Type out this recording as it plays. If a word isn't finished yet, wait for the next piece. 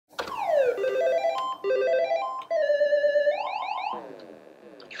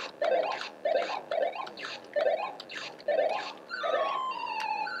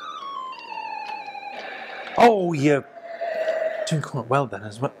Oh, you're doing quite well then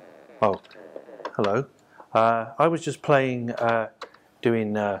as well. Oh, hello. I was just playing,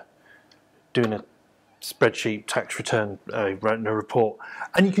 doing a spreadsheet tax return, writing a report,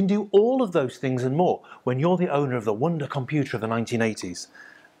 and you can do all of those things and more when you're the owner of the wonder computer of the 1980s,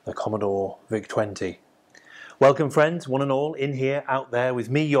 the Commodore VIC-20. Welcome, friends, one and all, in here, out there, with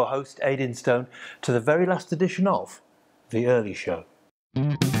me, your host, Mr Instone, to the very last edition of The Early Show.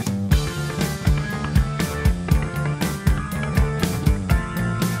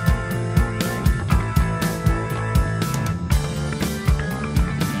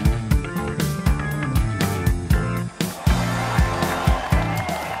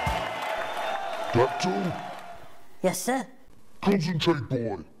 Dactyl? Yes, sir. Concentrate,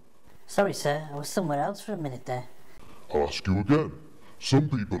 boy. Sorry, sir. I was somewhere else for a minute there. I'll ask you again. Some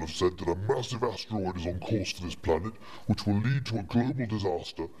people have said that a massive asteroid is on course for this planet, which will lead to a global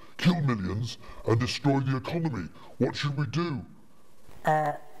disaster, kill millions, and destroy the economy. What should we do?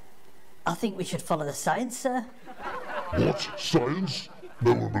 I think we should follow the science, sir. What? Science?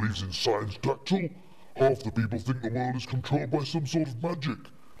 No one believes in science, Dactyl. Half the people think the world is controlled by some sort of magic.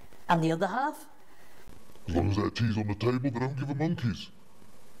 And the other half? As long as their tea's on the table, they don't give a monkeys.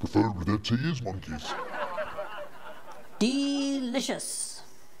 Preferably their tea is monkeys. Delicious.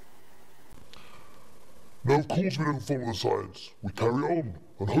 No, of course we don't follow the science. We carry on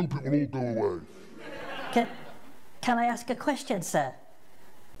and hope it will all go away. Can I ask a question, sir?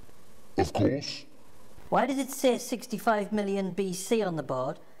 Of course. Why does it say 65 million BC on the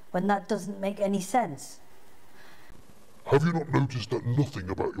board when that doesn't make any sense? Have you not noticed that nothing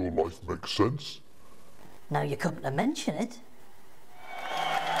about your life makes sense? Now you come to mention it.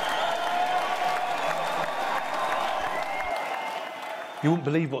 You wouldn't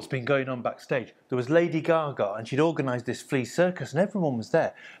believe what's been going on backstage. There was Lady Gaga, and she'd organised this flea circus, and everyone was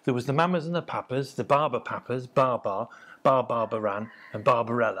there. There was the Mamas and the Papas, the Barber Papas, Bar Barbaran, and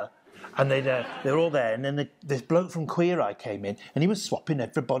Barbarella, and they were all there. And then this bloke from Queer Eye came in, and he was swapping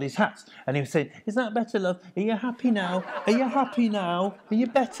everybody's hats, and he was saying, "Is that better, love? Are you happy now? Are you happy now? Are you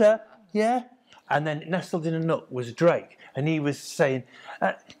better? Yeah." And then nestled in a nook was Drake, and he was saying,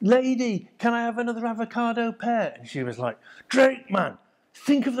 "Lady, can I have another avocado pear?" And she was like, "Drake, man,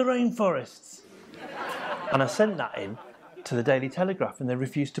 think of the rainforests." And I sent that in to the Daily Telegraph, and they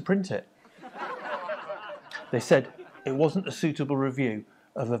refused to print it. They said it wasn't a suitable review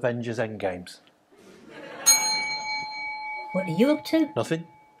of Avengers Endgames. What are you up to? Nothing?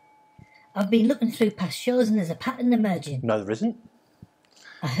 I've been looking through past shows and there's a pattern emerging. No, there isn't.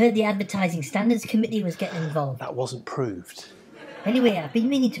 I heard the Advertising Standards Committee was getting involved. That wasn't proved. Anyway, I've been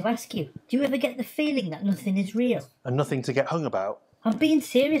meaning to ask you, do you ever get the feeling that nothing is real? And nothing to get hung about. I'm being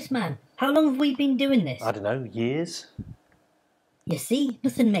serious, man. How long have we been doing this? I don't know, years? You see,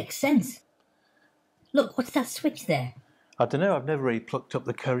 nothing makes sense. Look, what's that switch there? I don't know, I've never really plucked up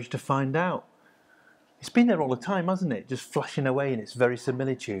the courage to find out. It's been there all the time, hasn't it? Just flashing away in its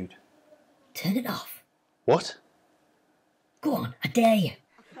verisimilitude. Turn it off. What? Go on, I dare you.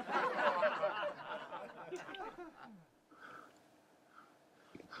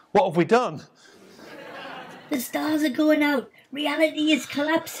 What have we done? The stars are going out. Reality is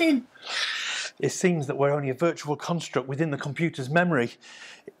collapsing. It seems that we're only a virtual construct within the computer's memory.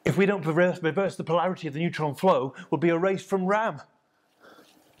 If we don't reverse the polarity of the neutron flow, we'll be erased from RAM.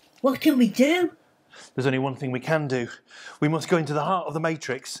 What can we do? There's only one thing we can do. We must go into the heart of the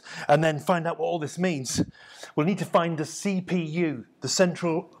matrix and then find out what all this means. We'll need to find the CPU, the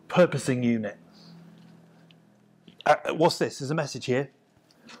central purposing unit. What's this? There's a message here.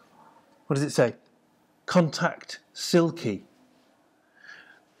 What does it say? Contact Silky.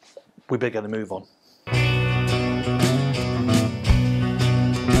 We better get a move on.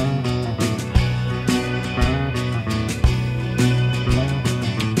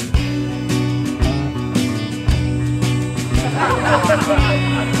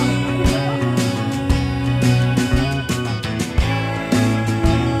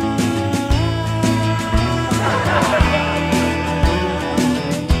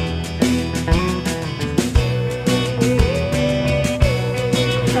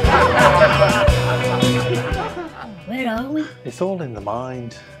 Where are we? It's all in the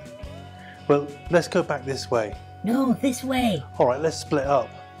mind. Well, let's go back this way. No, this way. All right, let's split up.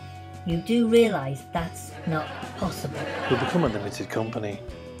 You do realise that's not possible. We'll become a limited company.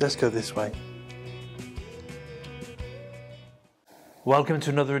 Let's go this way. Welcome to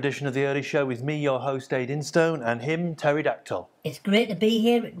another edition of The Early Show with me, your host, Mr Instone, and him, Terry Dactyl. It's great to be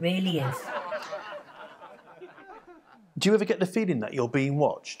here, it really is. Do you ever get the feeling that you're being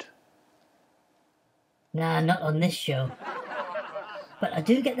watched? Nah, not on this show. But I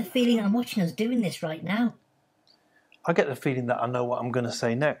do get the feeling I'm watching us doing this right now. I get the feeling that I know what I'm going to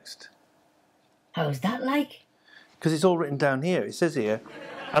say next. How's that like? Because it's all written down here. It says here,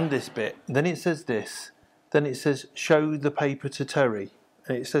 and this bit. Then it says this. Then it says, show the paper to Terry.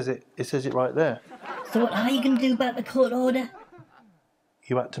 And it says it right there. So what are you going to do about the court order?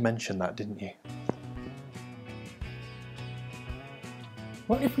 You had to mention that, didn't you?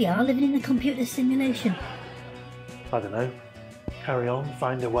 What if we are living in a computer simulation? I don't know. Carry on,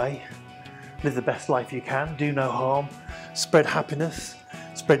 find a way. Live the best life you can, do no harm. Spread happiness,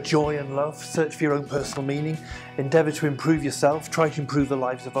 spread joy and love. Search for your own personal meaning. Endeavour to improve yourself, try to improve the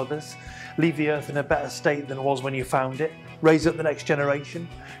lives of others. Leave the earth in a better state than it was when you found it. Raise up the next generation.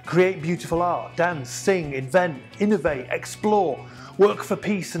 Create beautiful art, dance, sing, invent, innovate, explore. Work for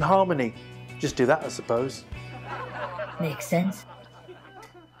peace and harmony. Just do that, I suppose. Makes sense.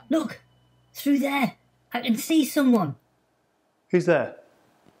 Look, through there, I can see someone. Who's there?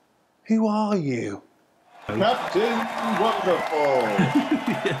 Who are you? Captain Wonderful,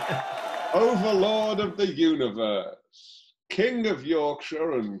 Overlord of the Universe, King of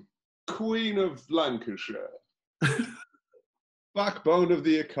Yorkshire and Queen of Lancashire, Backbone of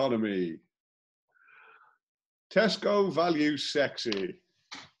the economy, Tesco values sexy.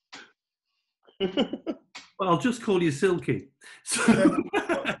 Well, I'll just call you Silky. So,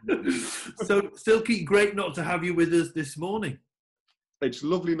 so, Silky, great not to have you with us this morning. It's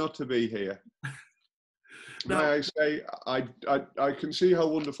lovely not to be here. Now, May I say, I can see how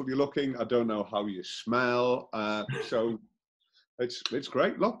wonderful you're looking. I don't know how you smell. So it's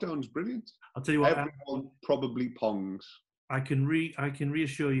great. Lockdown's brilliant. I'll tell you what, Everyone probably pongs. I can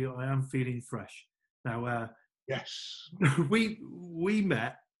reassure you, I am feeling fresh. Now, Yes. we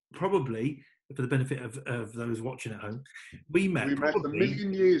met probably, for the benefit of those watching at home, we met a probably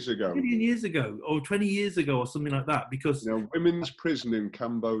million years ago. a million years ago, or 20 years ago, or something like that, because You know, women's prison in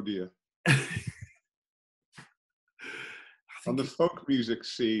Cambodia. On the folk music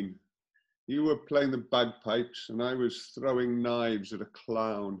scene, you were playing the bagpipes and I was throwing knives at a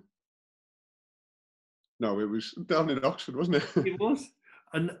clown. No, it was down in Oxford, wasn't it? it was.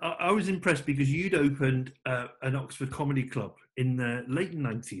 And I was impressed because you'd opened an Oxford comedy club in the late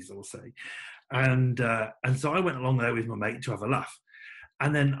 90s, I'll say. And so I went along there with my mate to have a laugh.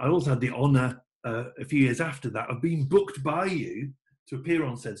 And then I also had the honour a few years after that of being booked by you to appear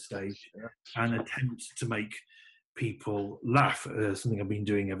on said stage and attempt to make people laugh, something I've been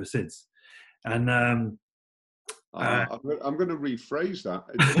doing ever since. And I'm going to rephrase that.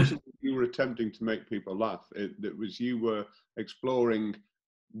 It wasn't that you were attempting to make people laugh. It was you were exploring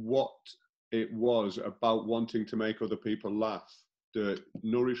what it was about wanting to make other people laugh that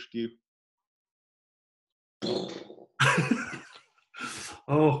nourished you.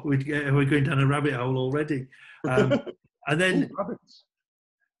 Oh, we're going down a rabbit hole already. And then... Ooh,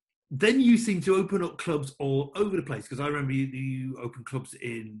 then you seem to open up clubs all over the place, because I remember you opened clubs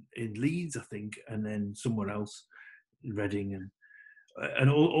in Leeds, I think, and then somewhere else, Reading, and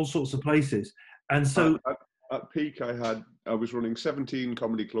all sorts of places. And so at peak, I was running 17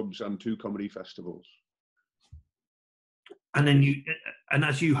 comedy clubs and 2 comedy festivals. And then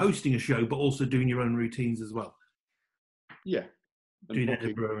that's you hosting a show, but also doing your own routines as well. Yeah, and doing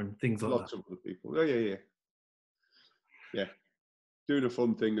Edinburgh and things like lots that. of other people. Oh yeah. Doing a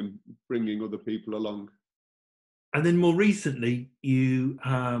fun thing and bringing other people along. And then more recently, you've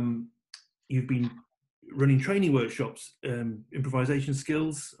been running training workshops, improvisation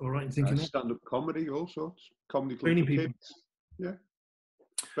skills. All right, thinking stand-up comedy, all sorts. Comedy club training for people. kids. Yeah.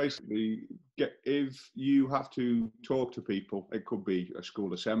 Basically, if you have to talk to people, it could be a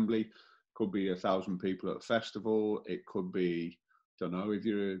school assembly, could be 1,000 people at a festival, it could be, don't know, if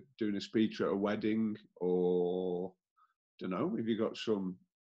you're doing a speech at a wedding, or don't know, if you got some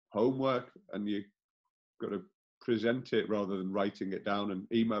homework and you got to present it rather than writing it down and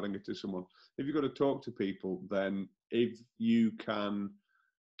emailing it to someone. If you've got to talk to people, then if you can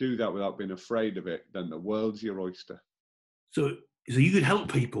do that without being afraid of it, then the world's your oyster. So you could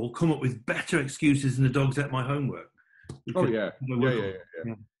help people come up with better excuses than the dogs ate my homework. Oh yeah.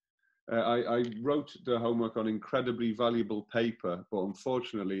 I wrote the homework on incredibly valuable paper, but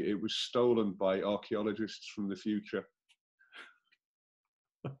unfortunately it was stolen by archaeologists from the future.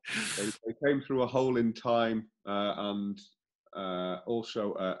 They came through a hole in time and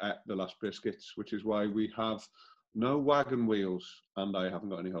also ate the last biscuits, which is why we have no wagon wheels and I haven't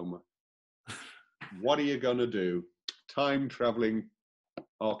got any homework. What are you going to do? Time travelling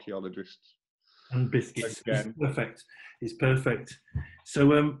archaeologists. And biscuits. Again. It's perfect.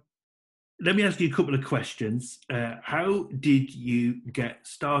 So let me ask you a couple of questions. How did you get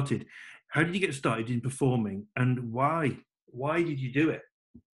started? How did you get started in performing, and why? Why did you do it?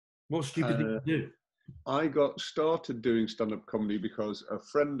 What stupid thing to do? I got started doing stand-up comedy because a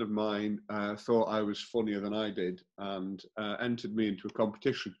friend of mine thought I was funnier than I did and entered me into a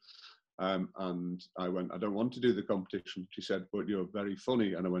competition. And I went, I don't want to do the competition. She said, but you're very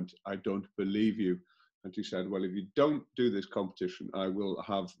funny. And I went, I don't believe you. And she said, well, if you don't do this competition, I will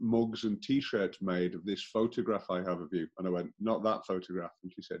have mugs and T-shirts made of this photograph I have of you. And I went, not that photograph.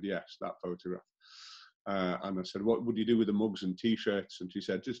 And she said, yes, that photograph. And I said, what would you do with the mugs and T-shirts? And she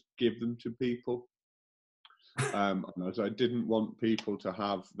said, just give them to people. And as I didn't want people to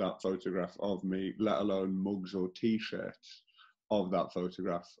have that photograph of me, let alone mugs or T-shirts of that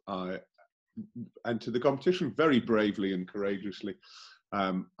photograph, I entered the competition very bravely and courageously.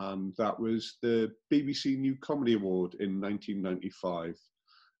 And that was the BBC New Comedy Award in 1995.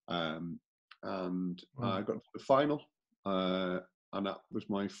 And I got to the final, and that was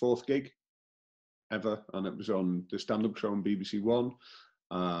my 4th gig ever. And it was on the stand-up show on BBC One.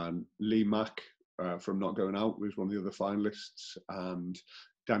 And Lee Mack from Not Going Out was one of the other finalists, and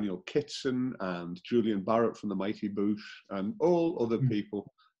Daniel Kitson and Julian Barrett from the Mighty Boosh, and all other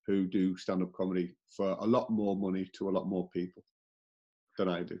people who do stand-up comedy for a lot more money to a lot more people than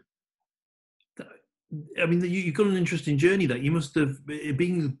I do. I mean, you've got an interesting journey that you must have,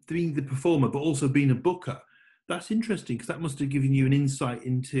 being the performer, but also being a booker. That's interesting, because that must have given you an insight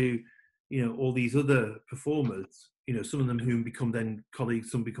into, you know, all these other performers. You know, some of them who become then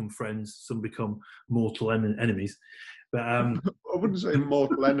colleagues, some become friends, some become mortal enemies. But I wouldn't say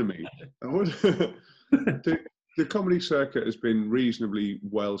mortal enemy. I would. The comedy circuit has been reasonably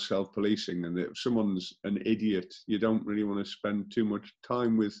well self-policing, and if someone's an idiot, you don't really want to spend too much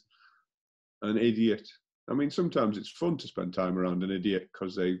time with an idiot. I mean, sometimes it's fun to spend time around an idiot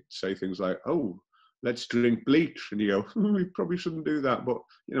because they say things like, "Oh, let's drink bleach," and you go, "We probably shouldn't do that." But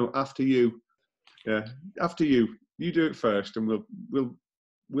you know, after you, you do it first, and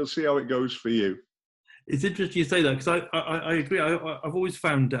we'll see how it goes for you. It's interesting you say that, because I agree. I've always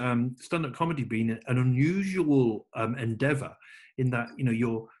found stand-up comedy being an unusual endeavour, in that, you know,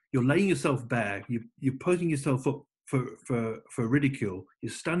 you're laying yourself bare, you're putting yourself up for ridicule,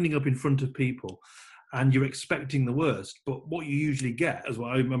 you're standing up in front of people, and you're expecting the worst. But what you usually get, as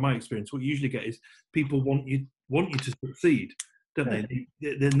well, in my experience, what you usually get is people want you to succeed, don't they?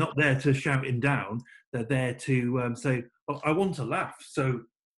 They're not there to shout him down. They're there to say, oh, I want to laugh. So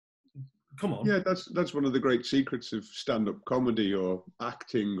come on. Yeah, that's one of the great secrets of stand-up comedy or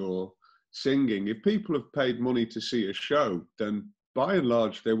acting or singing. If people have paid money to see a show, then by and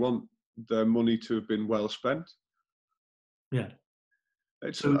large they want their money to have been well spent. Yeah.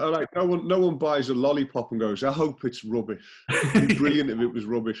 It's like no one buys a lollipop and goes, I hope it's rubbish. It'd be brilliant if it was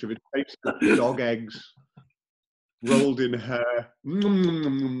rubbish, if it tastes like dog eggs rolled in hair.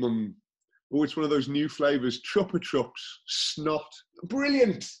 Oh, it's one of those new flavours, Chupa Chups, snot.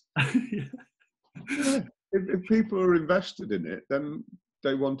 Brilliant! Yeah. If people are invested in it, then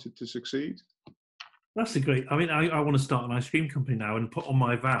they want it to succeed. That's a great... I mean, I want to start an ice cream company now and put on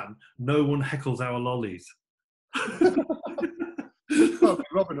my van, no one heckles our lollies. Well,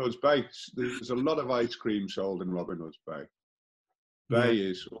 Robin Hood's Bay, there's a lot of ice cream sold in Robin Hood's Bay.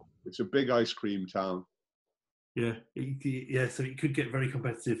 It's a big ice cream town. Yeah, so it could get very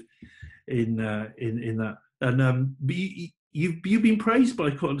competitive in that. And but you've been praised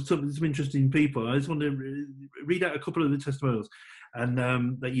by some interesting people. I just want to read out a couple of the testimonials and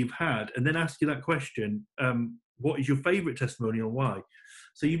that you've had, and then ask you that question: what is your favourite testimonial? Why?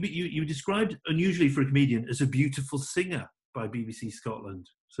 So you described, unusually for a comedian, as a beautiful singer by BBC Scotland.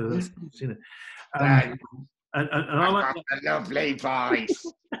 So that's, you know, and I like got a lovely voice.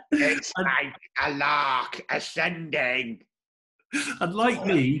 It's like a lark ascending. And like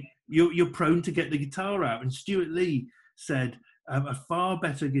me, you're prone to get the guitar out. And Stuart Lee said a far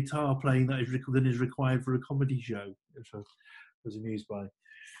better guitar playing than is required for a comedy show, which I was amused by.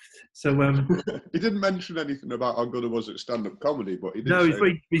 So he didn't mention anything about how good it was at stand-up comedy, but he did. No,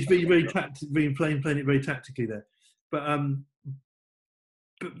 he's been playing it very tactically there. But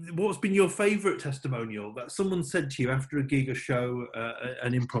what's been your favourite testimonial that someone said to you after a gig, a show,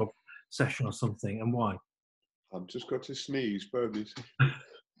 an improv session or something, and why? I've just got to sneeze, Bernie.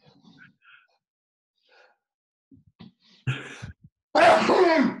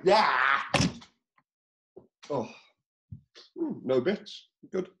 Yeah. Oh, no bits.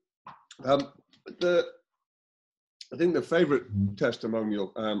 Good. I think the favourite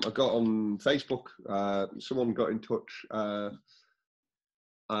testimonial I got on Facebook. Someone got in touch that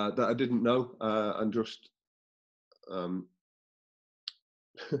I didn't know, and just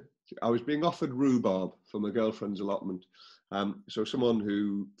I was being offered rhubarb for my girlfriend's allotment. So someone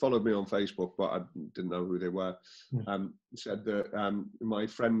who followed me on Facebook, but I didn't know who they were, said that my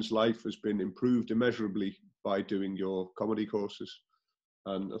friend's life has been improved immeasurably by doing your comedy courses.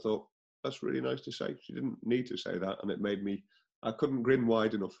 And I thought, that's really nice to say. She didn't need to say that. And it made me, I couldn't grin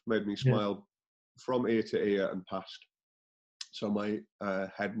wide enough, made me smile from ear to ear and past. So my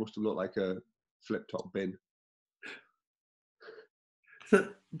head must have looked like a flip-top bin. So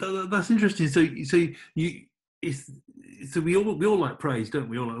that's interesting. So we all like praise, don't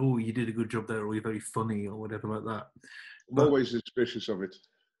we? All like, oh, you did a good job there, or you're very funny, or whatever like that. I'm always suspicious of it.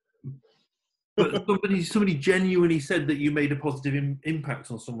 But somebody genuinely said that you made a positive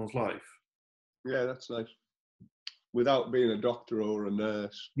impact on someone's life. Yeah, that's nice. Without being a doctor or a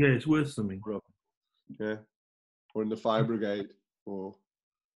nurse. Yeah, it's worth something. Yeah, or in the fire brigade, or.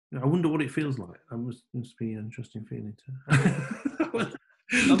 I wonder what it feels like. That must be an interesting feeling too.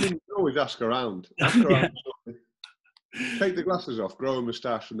 I mean, you always ask around. Ask around. Take the glasses off, grow a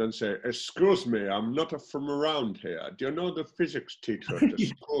moustache, and then say, "Excuse me, I'm not from around here. Do you know the physics teacher at the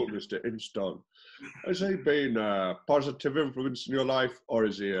school, Mr Instone? Has he been a positive influence in your life, or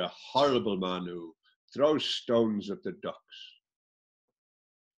is he a horrible man who throws stones at the ducks?"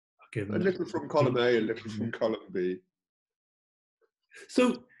 A little from column A, a little from column B.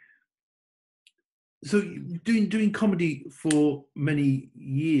 So doing comedy for many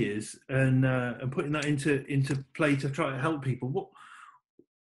years and putting that into play to try to help people. What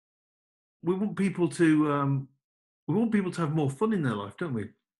we want people to have more fun in their life, don't we?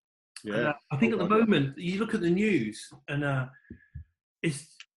 Yeah. I think at the moment you look at the news and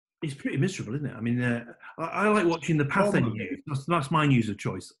it's pretty miserable, isn't it? I mean, I like watching the Pathé news. That's my news of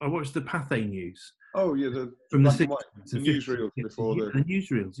choice. I watch the Pathé news. Oh yeah, from the newsreels before the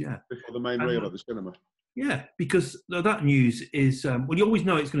newsreels, before the main reel at the cinema. Yeah, because that news is well, you always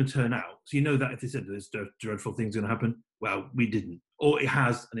know it's going to turn out. So you know that if they said there's dreadful things going to happen, well, we didn't, or it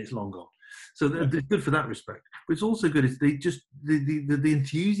has and it's long gone. So they're good for that respect. But it's also good if they just the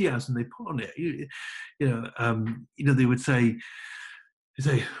enthusiasm they put on it. You know, they would say,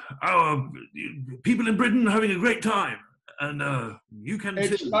 "Oh, people in Britain are having a great time." And you can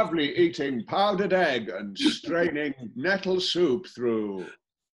It's lovely eating powdered egg and straining nettle soup through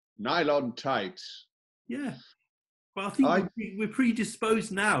nylon tights. Yeah. Well, I think we're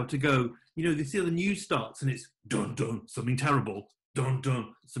predisposed now to go, you know, they see the news starts and it's dun dun, something terrible, dun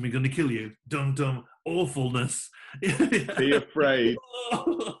dun, something going to kill you, dun dun, awfulness. Be afraid.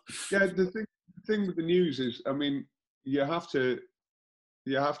 Yeah, the thing with the news is, I mean, you have to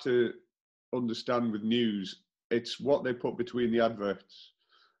understand with news, it's what they put between the adverts.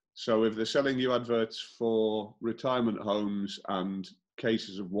 So if they're selling you adverts for retirement homes and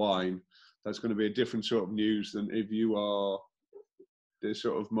cases of wine, that's going to be a different sort of news than if you are the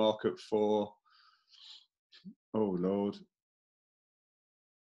sort of market for, oh Lord,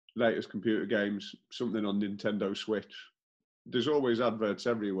 latest computer games, something on Nintendo Switch. There's always adverts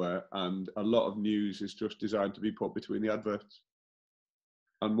everywhere, and a lot of news is just designed to be put between the adverts.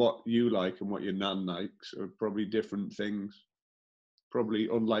 And what you like and what your nan likes are probably different things. Probably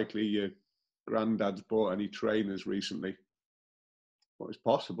unlikely your granddad's bought any trainers recently. Well, it's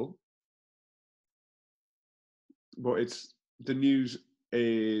possible. But the news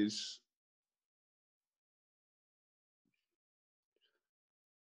is,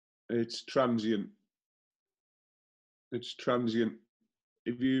 it's transient. It's transient.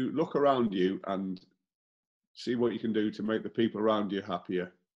 If you look around you and see what you can do to make the people around you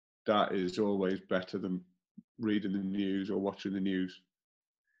happier, that is always better than reading the news or watching the news.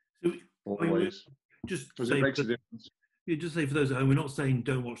 So, always. Just because it makes a difference. You just say for those at home, we're not saying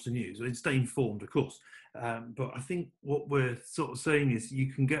don't watch the news. I mean, stay informed, of course. But I think what we're sort of saying is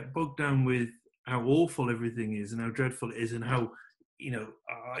you can get bogged down with how awful everything is and how dreadful it is and how, you know,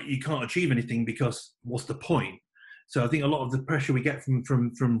 you can't achieve anything because what's the point? So I think a lot of the pressure we get from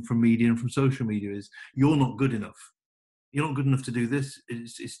media and from social media is you're not good enough. You're not good enough to do this.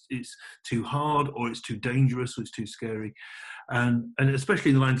 It's too hard, or it's too dangerous, or it's too scary, and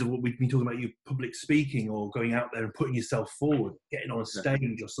especially in the lines of what we've been talking about, you public speaking or going out there and putting yourself forward, getting on a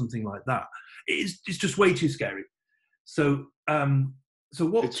stage or something like that. It's just way too scary. So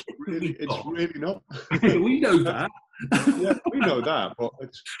what? It's really not. We know that. Yeah, we know that, but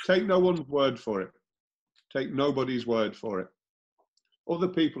take no one's word for it. Take nobody's word for it. Other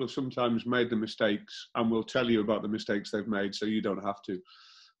people have sometimes made the mistakes and will tell you about the mistakes they've made, so you don't have to.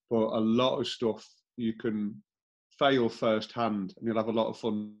 But a lot of stuff you can fail firsthand and you'll have a lot of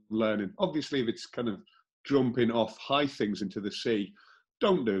fun learning. Obviously, if it's kind of jumping off high things into the sea,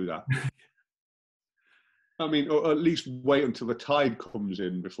 don't do that. I mean, or at least wait until the tide comes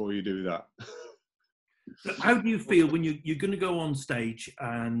in before you do that. So how do you feel when you're going to go on stage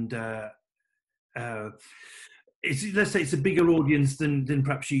and let's say it's a bigger audience than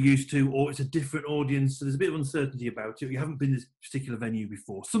perhaps you're used to, or it's a different audience, so there's a bit of uncertainty about it. You haven't been in this particular venue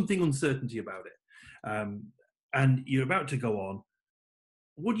before, something uncertainty about it, and you're about to go on.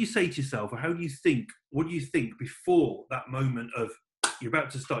 What do you say to yourself, or how do you think? What do you think before that moment of you're about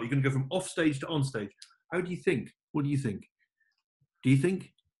to start? You're going to go from off stage to on stage. How do you think? What do you think? Do you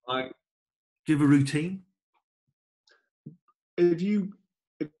think? Do you have a routine? If you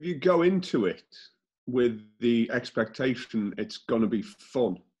go into it with the expectation it's going to be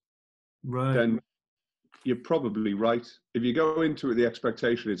fun, right, then you're probably right. If you go into it with the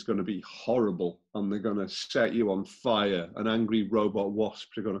expectation it's going to be horrible and they're going to set you on fire, and angry robot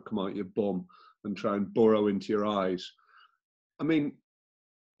wasps are going to come out your bum and try and burrow into your eyes. I mean,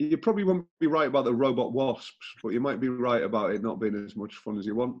 you probably won't be right about the robot wasps, but you might be right about it not being as much fun as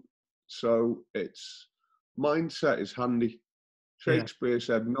you want. So it's mindset is handy. Shakespeare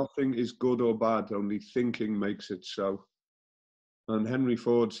said, nothing is good or bad, only thinking makes it so. And Henry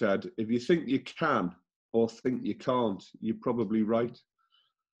Ford said, if you think you can or think you can't, you're probably right.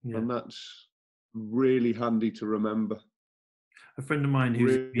 Yeah. And that's really handy to remember. A friend of mine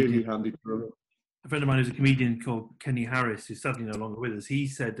who's really handy to remember. A friend of mine who's a comedian called Kenny Harris, who's sadly no longer with us, he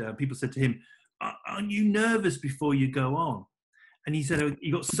said, people said to him, aren't you nervous before you go on? And he said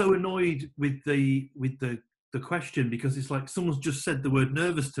he got so annoyed with the question, because it's like, someone's just said the word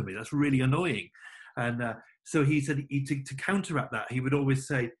nervous to me. That's really annoying. And so he said to counteract that, he would always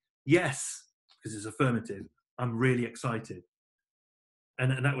say, yes, because it's affirmative, I'm really excited.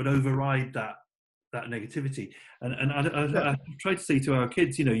 And that would override that negativity. And I try to say to our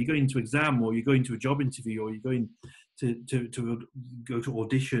kids, you know, you're going to exam, or you're going to a job interview, or you're going to go to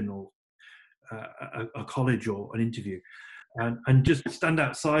audition, or a college, or an interview, and just stand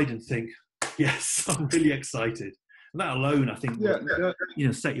outside and think, yes, I'm really excited. And that alone, I think,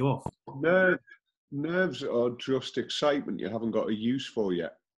 will, set you off. Nerves are just excitement you haven't got a use for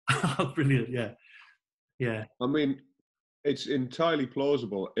yet. Brilliant, yeah. I mean, it's entirely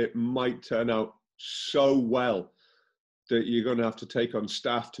plausible. It might turn out so well that you're going to have to take on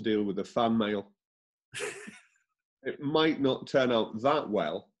staff to deal with the fan mail. It might not turn out that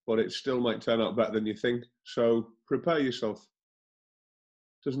well, but it still might turn out better than you think. So prepare yourself.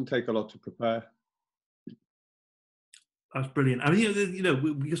 It doesn't take a lot to prepare. That's brilliant. I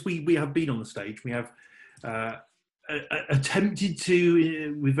mean, because we have been on the stage, we have attempted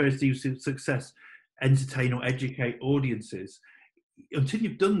to, with various degrees of success, entertain or educate audiences. Until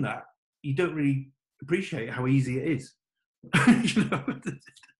you've done that, you don't really appreciate how easy it is. In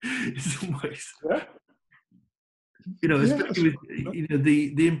some ways. Yeah. Especially with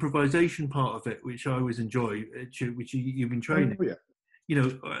the improvisation part of it, which I always enjoy, which you've been training. Oh, yeah.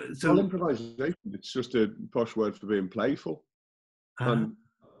 So improvisation, it's just a posh word for being playful. And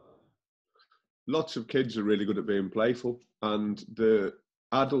lots of kids are really good at being playful, and the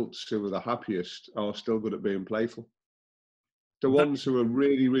adults who are the happiest are still good at being playful. The ones who are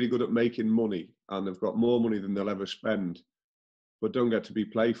really, really good at making money and have got more money than they'll ever spend, but don't get to be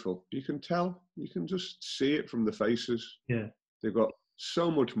playful, you can tell. You can just see it from the faces. Yeah. They've got so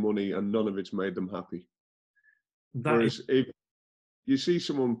much money and none of it's made them happy. Whereas if you see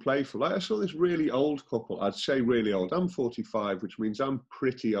someone playful, like I saw this really old couple, I'd say really old. I'm 45, which means I'm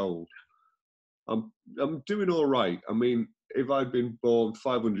pretty old. I'm doing all right. I mean, if I'd been born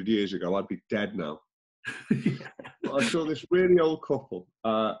 500 years ago, I'd be dead now. I saw this really old couple,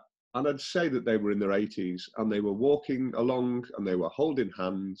 and I'd say that they were in their 80s, and they were walking along and they were holding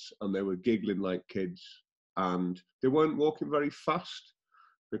hands and they were giggling like kids, and they weren't walking very fast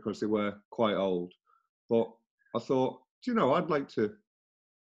because they were quite old. But I thought, I'd like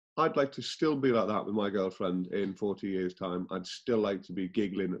to still be like that with my girlfriend in 40 years' time. I'd still like to be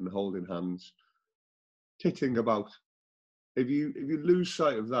giggling and holding hands, titting about. If you lose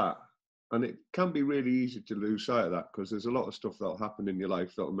sight of that, and it can be really easy to lose sight of that, because there's a lot of stuff that'll happen in your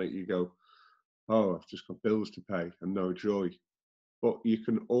life that'll make you go, oh, I've just got bills to pay and no joy. But you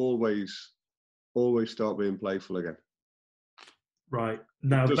can always start being playful again. Right.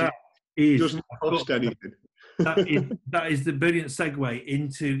 Now that doesn't cost anything. that is the brilliant segue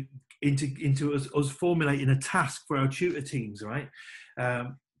into us formulating a task for our tutor teams, right?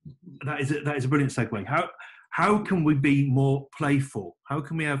 That is a brilliant segue. How can we be more playful? How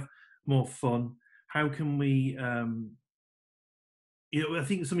can we have more fun? How can we? I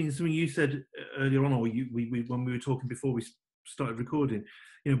think something you said earlier on, or we when we were talking before we started recording.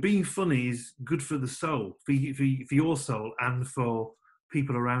 Being funny is good for the soul, for your soul, and for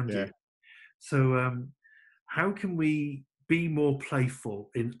people around you. So how can we be more playful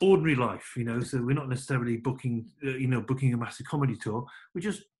in ordinary life? You know, so we're not necessarily booking a massive comedy tour. We're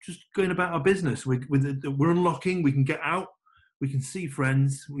just going about our business. We're unlocking. We can get out. We can see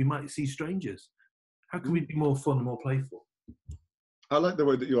friends. We might see strangers. How can we be more fun and more playful? I like the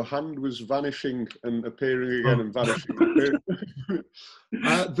way that your hand was vanishing and appearing again and vanishing.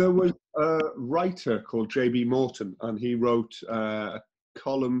 There was a writer called J.B. Morton, and he wrote a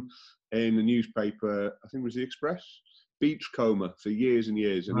column in the newspaper, I think it was The Express, Beachcomber, for years and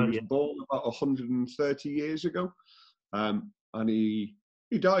years. And he was born about 130 years ago. And he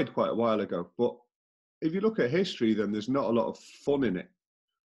died quite a while ago. But if you look at history, then there's not a lot of fun in it.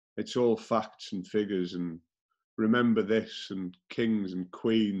 It's all facts and figures and remember this and kings and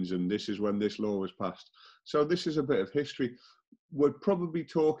queens and this is when this law was passed. So this is a bit of history. We're probably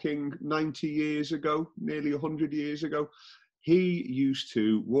talking 90 years ago, nearly 100 years ago. He used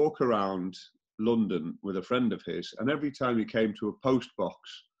to walk around London with a friend of his, and every time he came to a post box,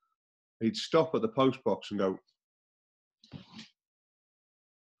 he'd stop at the post box and go,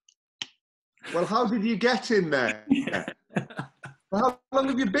 "Well, how did you get in there? How long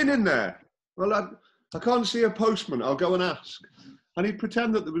have you been in there? Well, I can't see a postman. I'll go and ask." And he'd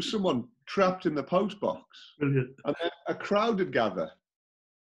pretend that there was someone trapped in the post box. Brilliant. And then a crowd would gather.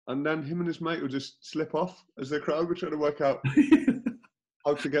 And then him and his mate would just slip off as the crowd were trying to work out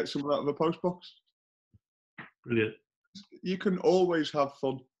how to get someone out of a post box. Brilliant. You can always have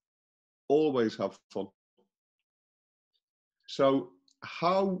fun. Always have fun. So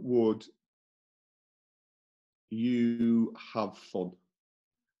how would you have fun?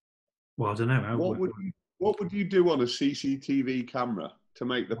 Well, I don't know. What would you do on a CCTV camera to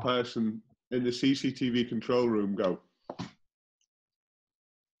make the person in the CCTV control room go,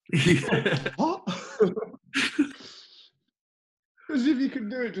 "What?" As if you can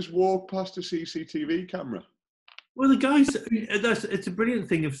do it, just walk past a CCTV camera. Well, the guys, it's a brilliant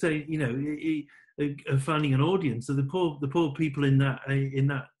thing of saying, of finding an audience. So the poor people in that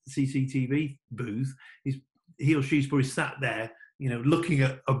CCTV booth, he or she's probably sat there, looking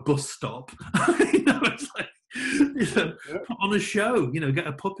at a bus stop. It's like, put on a show, get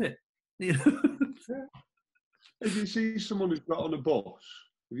a puppet. If you see someone who's got on a bus,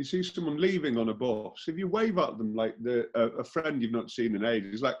 if you see someone leaving on a bus, if you wave at them like a friend you've not seen in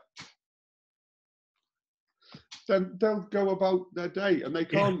ages, like, then they'll go about their day and they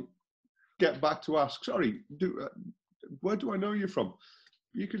can't get back to ask, "Sorry, where do I know you from?"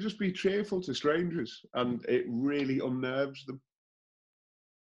 You can just be cheerful to strangers and it really unnerves them.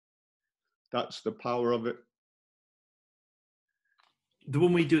 That's the power of it. The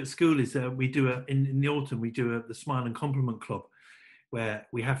one we do at school is we do in the autumn we do the Smile and Compliment Club, where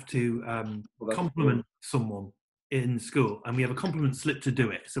we have to compliment someone in school, and we have a compliment slip to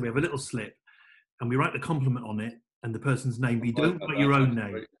do it. So we have a little slip, and we write the compliment on it and the person's name. But you don't write your own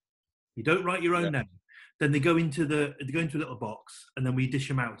name. You don't write your own name. Then they go into a little box, and then we dish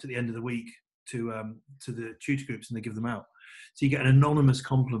them out at the end of the week to the tutor groups, and they give them out. So you get an anonymous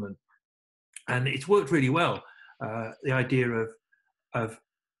compliment, and it's worked really well. The idea of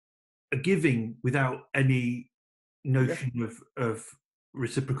a giving without any notion of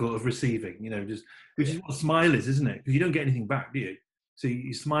reciprocal, of receiving, which is what a smile is, isn't it? Because you don't get anything back, do you? So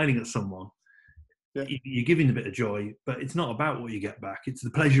you're smiling at someone, you're giving a bit of joy, but it's not about what you get back. It's the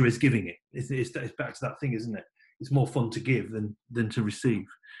pleasure is giving it. It's back to that thing, isn't it? It's more fun to give than to receive.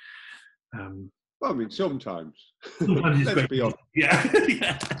 Well, I mean, sometimes. Sometimes it's Let's great. be honest. Yeah.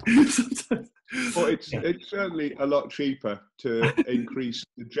 Sometimes. But it's certainly a lot cheaper to increase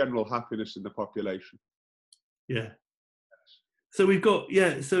the general happiness in the population. Yeah. So we've got,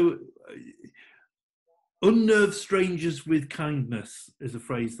 unnerve strangers with kindness is a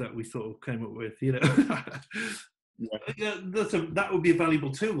phrase that we sort of came up with, That would be a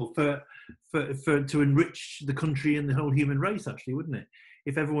valuable tool for to enrich the country and the whole human race, actually, wouldn't it?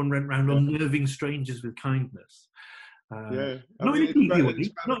 If everyone went around unnerving strangers with kindness. Not in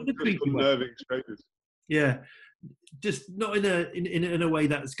a creepy way. Unnerving strangers. Yeah, just not in a way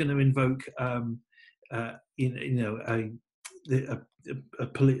that's going to invoke,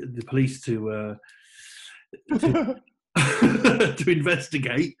 the police to to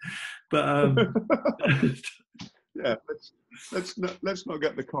investigate. But let's not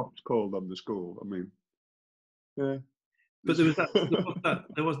get the cops called on the school. I mean, But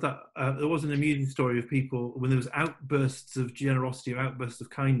there was an amusing story of people when there was outbursts of generosity or outbursts of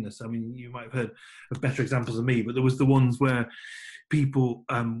kindness. I mean, you might have heard of better examples than me, but there was the ones where people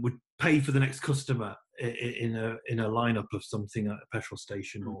would pay for the next customer in a lineup of something at a petrol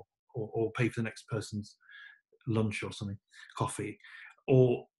station, or pay for the next person's lunch or something, coffee,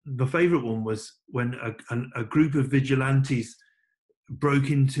 Or the favourite one was when a group of vigilantes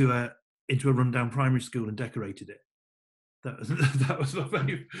broke into a rundown primary school and decorated it. That was my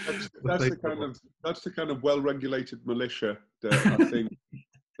favourite. That's the kind of well-regulated militia that I think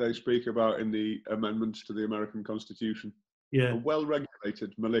they speak about in the amendments to the American Constitution. Yeah. A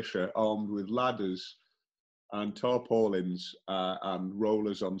well-regulated militia armed with ladders and tarpaulins and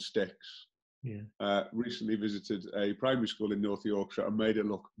rollers on sticks. Yeah. Recently visited a primary school in North Yorkshire and made it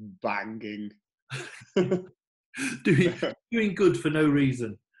look banging. doing good for no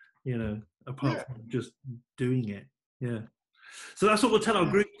reason, apart from just doing it. Yeah. So that's what we'll tell our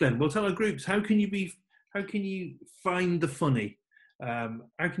groups then. We'll tell our groups, how can you find the funny? How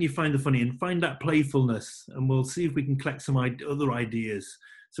can you find the funny and find that playfulness? And we'll see if we can collect some other ideas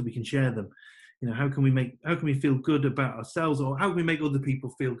so we can share them. How can we feel good about ourselves, or how can we make other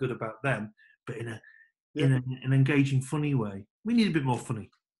people feel good about them, but in an engaging, funny way? We need a bit more funny.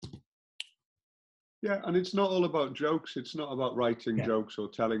 Yeah, and it's not all about jokes. It's not about writing jokes or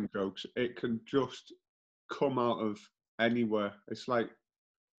telling jokes. It can just come out of anywhere. It's like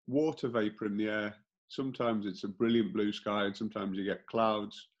water vapor in the air. Sometimes it's a brilliant blue sky, and sometimes you get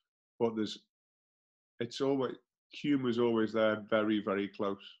clouds. But humor's always there, very, very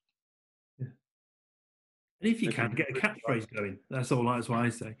close. Yeah. And if you can get a catchphrase going, that's what I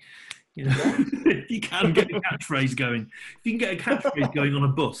say. If you can get a catchphrase going, if you can get a catchphrase going on a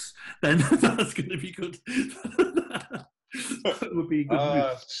bus, then that's going to be good. That would be a good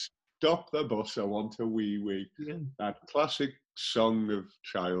move. Stop the bus, I want a wee wee. Yeah. That classic song of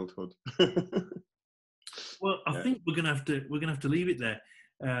childhood. Well, I think we're gonna have to leave it there.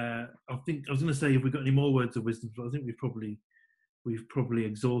 I was going to say, have we got any more words of wisdom? But I think we've probably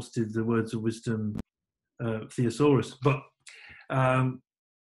exhausted the words of wisdom thesaurus. But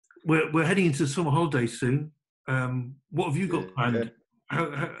we're heading into summer holidays soon. What have you got planned?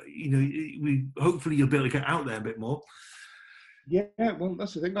 Hopefully you'll be able to get out there a bit more. Yeah, well,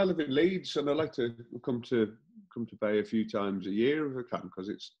 that's the thing. I live in Leeds, and I like to come to Bay a few times a year if I can, because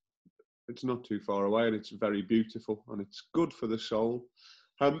it's not too far away, and it's very beautiful, and it's good for the soul.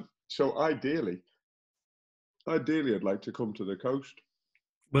 So ideally, I'd like to come to the coast.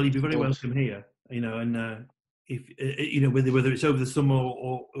 Well, you'd be very welcome here, and if whether it's over the summer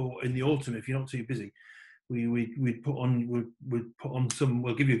or in the autumn, if you're not too busy, we'd put on some.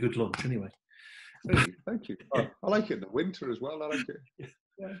 We'll give you a good lunch anyway. Thank you. I like it in the winter as well. I like it.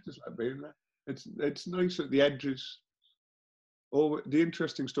 Yeah, just like being there. It's nice at the edges. The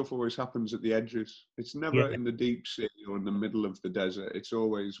interesting stuff always happens at the edges. It's never in the deep sea or in the middle of the desert. It's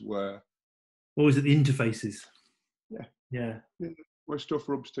always always at the interfaces. Yeah. Where stuff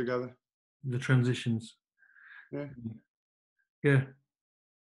rubs together. The transitions. Yeah.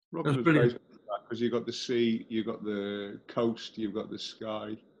 Robin was brilliant because you got the sea, you got the coast, you've got the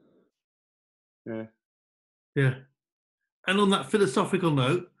sky. Yeah. And on that philosophical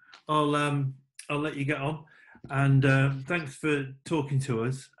note, I'll let you get on. And thanks for talking to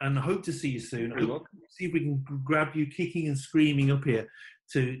us. And I hope to see you soon. See if we can grab you kicking and screaming up here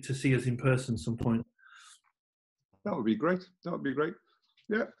to see us in person some point. That would be great.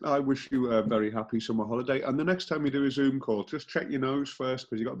 Yeah, I wish you a very happy summer holiday. And the next time you do a Zoom call, just check your nose first,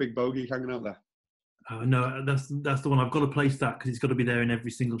 because you've got a big bogey hanging out there. No, that's the one. I've got to place that because it's got to be there in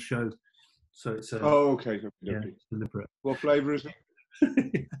every single show. So it's okay. It's deliberate. What flavour is it?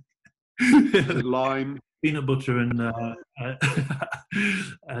 Is it lime? Peanut butter and nice.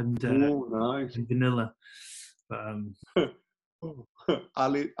 and vanilla. But,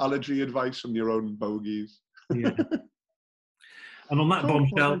 allergy advice from your own bogies. Yeah. And on that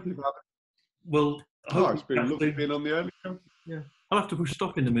bombshell, well, it's been lovely being on the early show. Yeah, I'll have to push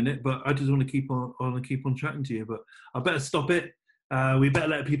stop in a minute, but I just want to keep on chatting to you. But I better stop it. We better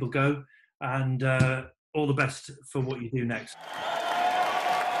let people go, and all the best for what you do next.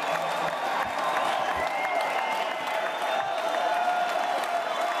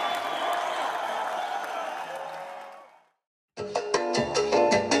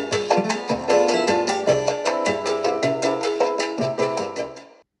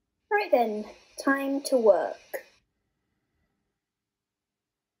 Then, time to work.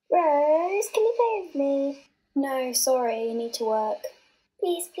 Rose, can you play with me? No, sorry, you need to work.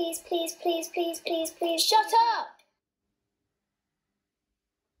 Please, please, please, please, please, please, please, shut up!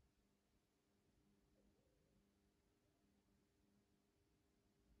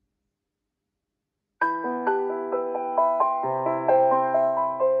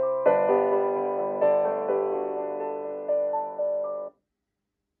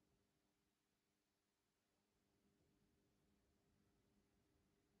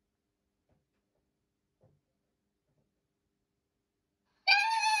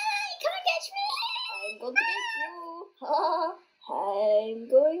 going to get you. Ha! I'm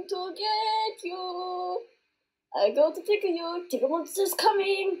going to get you. I'm going to tickle you. Tickle monster's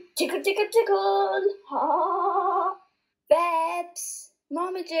coming. Tickle, tickle, tickle. Ha! Babs,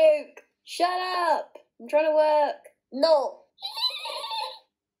 Marmaduke, shut up. I'm trying to work. No.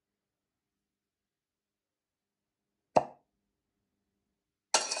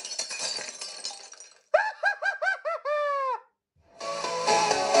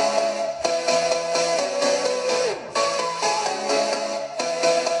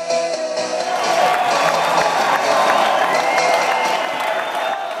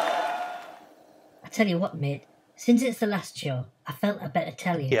 I tell you what, mate, since it's the last show, I felt I'd better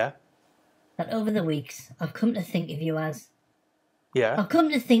tell you Yeah, that over the weeks I've come to think of you as... yeah. I've come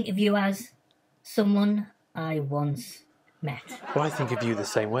to think of you as someone I once met. Well, I think of you the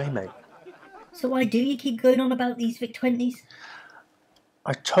same way, mate. So why do you keep going on about these Vic-20s?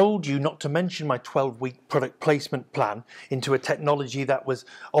 I told you not to mention my 12-week product placement plan into a technology that was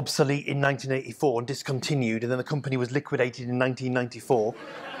obsolete in 1984 and discontinued, and then the company was liquidated in 1994.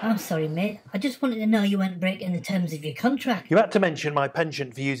 I'm sorry, mate. I just wanted to know you weren't breaking the terms of your contract. You had to mention my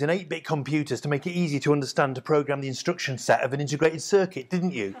penchant for using 8-bit computers to make it easy to understand to program the instruction set of an integrated circuit,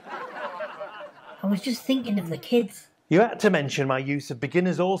 didn't you? I was just thinking of the kids. You had to mention my use of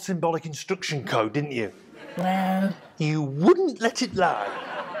beginner's all-symbolic instruction code, didn't you? Well, You wouldn't let it lie.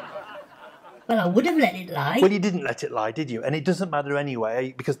 I would have let it lie. Well, you didn't let it lie, did you? And it doesn't matter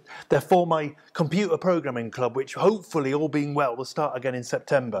anyway, because they're for my computer programming club, which hopefully, all being well, will start again in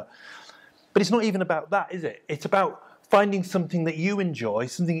September. But it's not even about that, is it? It's about finding something that you enjoy,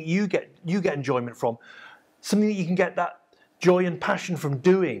 something that you get enjoyment from, something that you can get that joy and passion from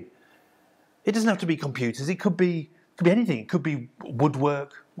doing. It doesn't have to be computers. It could be anything. It could be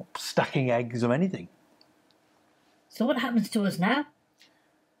woodwork, stacking eggs, or anything. So what happens to us now?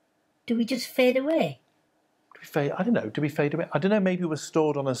 Do we just fade away? I don't know. Do we fade away? I don't know. Maybe we're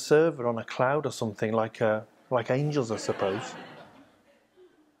stored on a server, on a cloud, or something like angels, I suppose.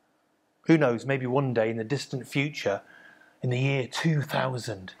 Who knows? Maybe one day in the distant future, in the year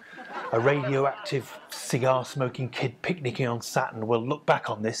 2000, a radioactive cigar-smoking kid picnicking on Saturn will look back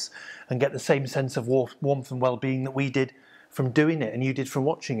on this and get the same sense of warmth and well-being that we did from doing it and you did from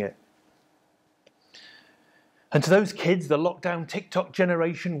watching it. And to those kids, the lockdown TikTok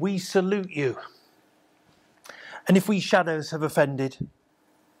generation, we salute you. And if we shadows have offended,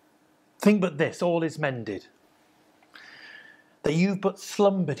 think but this, all is mended. That you've but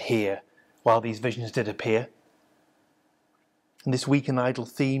slumbered here while these visions did appear. And this weak and idle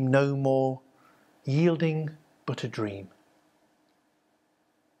theme no more yielding but a dream.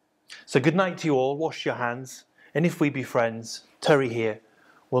 So good night to you all, wash your hands, and if we be friends, Terry here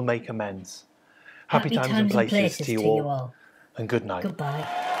will make amends. Happy times and places to you all, and good night.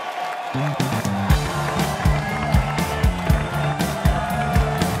 Goodbye.